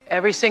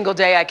Every single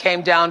day I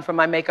came down from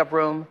my makeup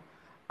room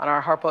on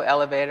our Harpo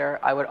elevator,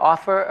 I would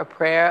offer a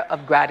prayer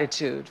of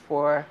gratitude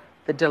for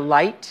the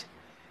delight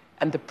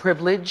and the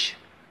privilege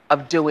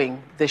of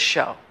doing this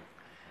show.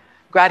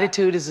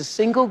 Gratitude is the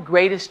single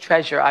greatest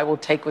treasure I will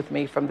take with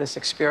me from this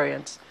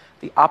experience,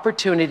 the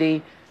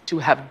opportunity to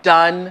have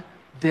done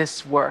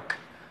this work.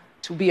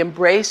 To be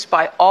embraced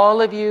by all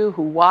of you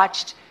who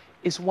watched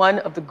is one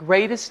of the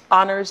greatest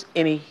honors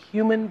any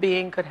human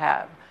being could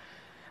have.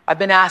 I've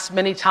been asked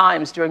many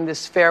times during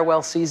this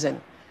farewell season,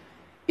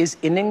 is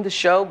ending the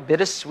show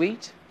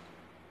bittersweet?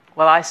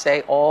 Well, I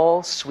say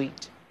all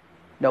sweet,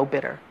 no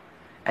bitter.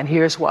 And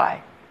here's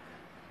why.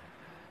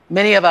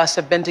 Many of us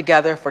have been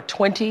together for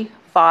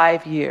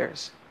 25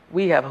 years.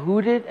 We have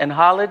hooted and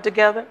hollered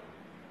together,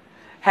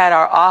 had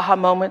our aha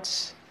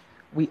moments,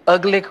 we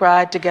ugly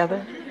cried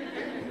together,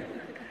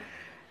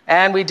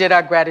 and we did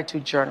our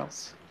gratitude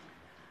journals.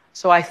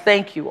 So I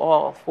thank you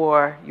all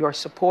for your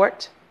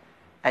support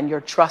and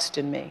your trust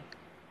in me.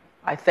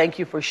 I thank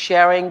you for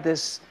sharing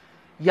this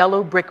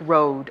yellow brick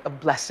road of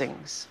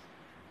blessings.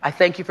 I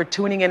thank you for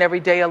tuning in every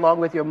day along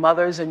with your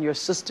mothers and your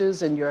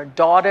sisters and your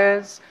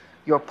daughters,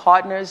 your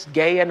partners,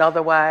 gay and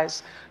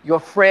otherwise, your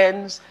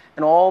friends,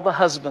 and all the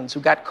husbands who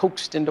got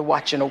coaxed into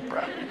watching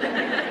Oprah.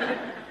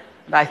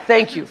 And I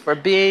thank you for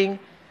being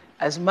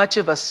as much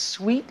of a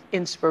sweet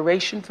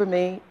inspiration for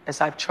me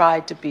as I've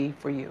tried to be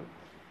for you.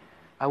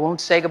 I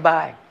won't say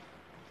goodbye.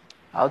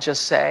 I'll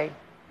just say,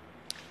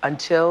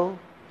 until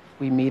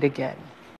we meet again.